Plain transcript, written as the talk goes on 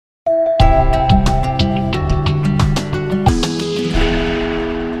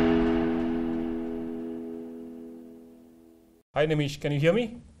Hi Nimish, can you hear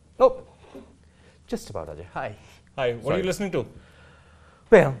me? Oh, just about, Ajay. Hi. Hi, what are you listening to?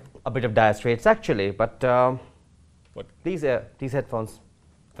 Well, a bit of Dire Straits actually, but What? these headphones,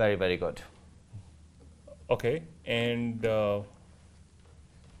 very, very good. Okay, and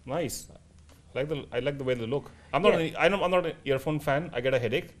nice. I like the way they look. I'm not I'm not an earphone fan. I get a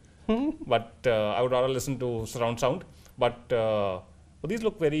headache, but I would rather listen to surround sound. But these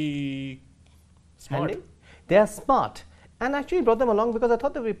look very smart. Handy. They are smart, and actually brought them along because I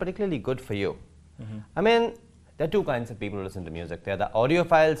thought they would be particularly good for you. I mean, there are two kinds of people who listen to music. There are the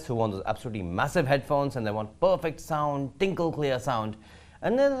audiophiles who want those absolutely massive headphones and they want perfect sound, tinkle clear sound.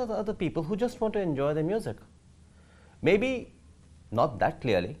 And then there are the other people who just want to enjoy the music. Maybe not that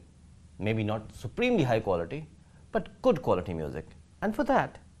clearly, maybe not supremely high quality, but good quality music. And for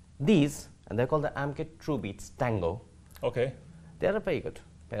that, these, and they're called the Amkette TruBeats Tango. Okay. They're a very good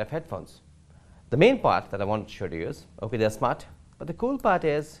pair of headphones. The main part that I want to show you is, okay, they're smart, but the cool part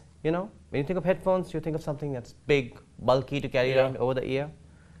is, you know, when you think of headphones, you think of something that's big, bulky to carry around over the ear.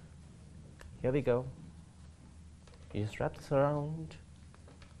 Here we go. You just wrap this around.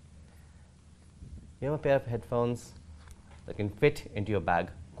 You have a pair of headphones that can fit into your bag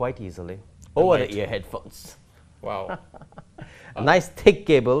quite easily. Over the ear headphones. Wow. Nice thick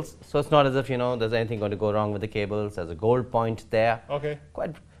cables, so it's not as if, you know, there's anything going to go wrong with the cables. There's a gold point there. Okay.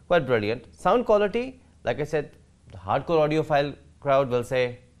 Quite brilliant. Sound quality, like I said, the hardcore audiophile crowd will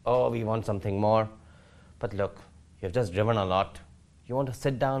say, oh, we want something more. But look, you've just driven a lot. You want to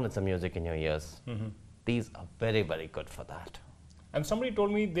sit down with some music in your ears. These are very, very good for that. And somebody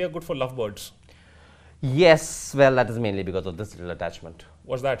told me they are good for lovebirds. Yes, well, that is mainly because of this little attachment.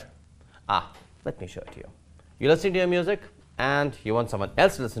 What's that? Let me show it to you. You listen to your music and you want someone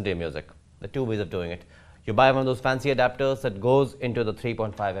else to listen to your music. There are two ways of doing it. You buy one of those fancy adapters that goes into the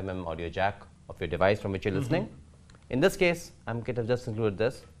 3.5mm audio jack of your device from which you're listening. In this case, Amkette have just included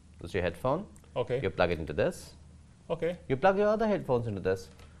this. This is your headphone. Okay. You plug it into this. Okay. You plug your other headphones into this.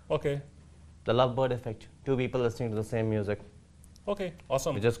 Okay. The lovebird effect. Two people listening to the same music. Okay.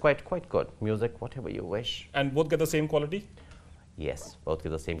 Awesome. Which is quite good. Music, whatever you wish. And both get the same quality? Yes, both get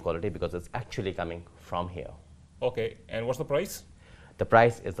the same quality because it's actually coming from here. Okay. And what's the price? The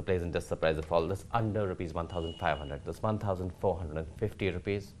price is the pleasant surprise of all this, under rupees 1,500. This 1,450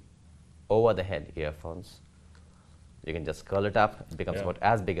 rupees over the head earphones. You can just curl it up. It becomes about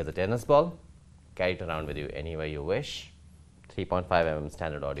as big as a tennis ball. Carry it around with you anywhere you wish. 3.5mm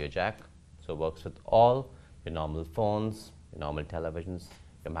standard audio jack. So works with all your normal phones, your normal televisions,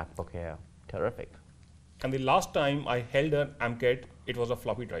 your MacBook Air. Terrific. And the last time I held an Amkette, it was a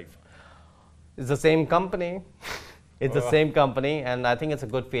floppy drive. It's the same company. It's the same company, and I think it's a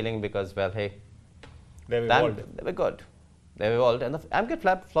good feeling because, well, hey, they've evolved. They were good. They've evolved. And the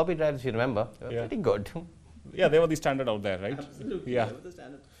Amkette floppy drives, if you remember, they were pretty good. Yeah, they were the standard out there, right? Absolutely. Yeah. They were the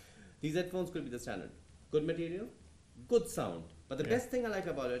standard. These headphones could be the standard. Good material, good sound. But the best thing I like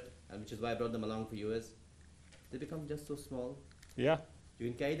about it, and which is why I brought them along for you, is they become just so small. Yeah. You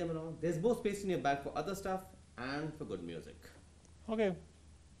can carry them around. There's more space in your bag for other stuff and for good music. Okay.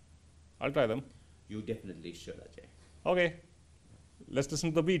 I'll try them. You definitely should, Ajay. Okay. Let's listen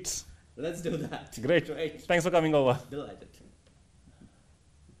to the beats. Let's do that. Great. Thanks for coming over. Delighted.